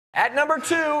At number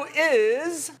 2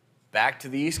 is back to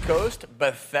the East Coast,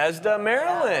 Bethesda,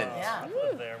 Maryland. Yeah.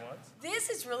 This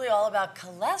is really all about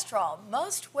cholesterol.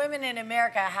 Most women in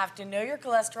America have to know your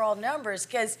cholesterol numbers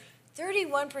because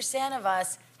 31% of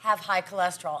us have high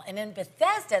cholesterol. And in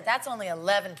Bethesda, that's only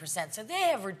 11%. So they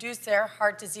have reduced their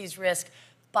heart disease risk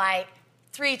by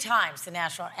 3 times the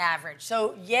national average.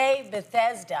 So yay,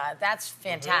 Bethesda. That's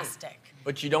fantastic.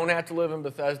 But you don't have to live in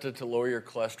Bethesda to lower your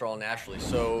cholesterol naturally.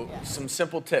 So some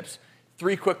simple tips,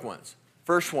 3 quick ones.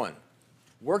 First one,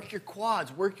 work your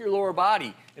quads, work your lower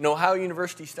body. An Ohio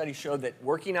University study showed that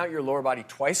working out your lower body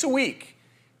twice a week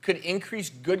could increase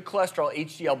good cholesterol,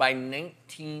 HDL, by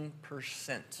 19%.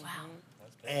 Wow.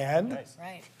 And Nice.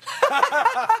 Right.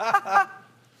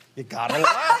 you gotta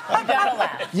laugh. You gotta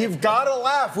laugh. You've gotta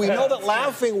laugh. We know that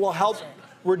laughing will help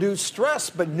reduce stress,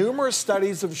 but numerous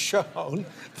studies have shown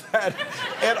that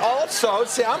it also,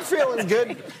 see, I'm feeling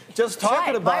good just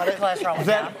talking about it,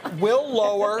 that will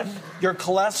lower your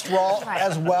cholesterol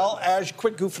as well as,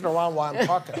 quit goofing around while I'm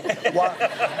talking,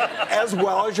 as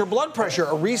well as your blood pressure.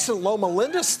 A recent Loma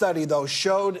Linda study, though,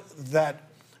 showed that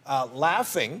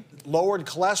laughing lowered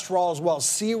cholesterol as well as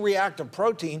C-reactive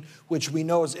protein, which we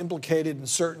know is implicated in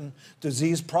certain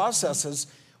disease processes,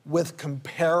 with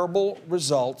comparable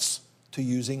results to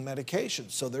using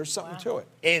medications. So there's something to it.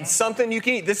 And something you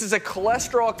can eat. This is a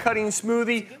cholesterol-cutting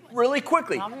smoothie. Really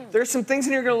quickly, there's some things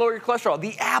in here going to lower your cholesterol.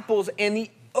 The apples and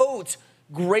the oats,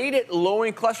 great at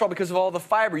lowering cholesterol because of all the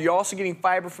fiber. You're also getting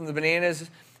fiber from the bananas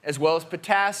as well as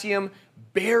potassium.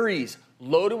 Berries,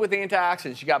 loaded with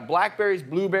antioxidants. You got blackberries,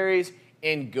 blueberries,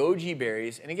 and goji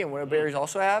berries. And again, what do berries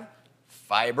also have?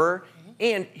 Fiber.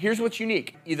 And here's what's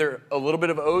unique. Either a little bit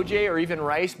of OJ or even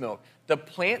rice milk. The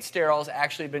plant sterol has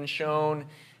actually been shown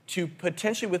to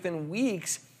potentially within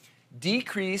weeks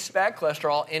decrease bad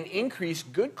cholesterol and increase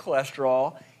good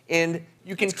cholesterol. And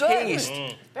you can taste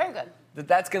Very good. that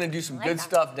that's going to do some good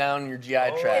stuff down your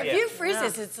GI tract. If you freeze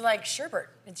this, it's like sherbet.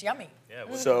 It's yummy.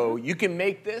 So you can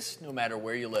make this no matter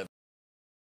where you live.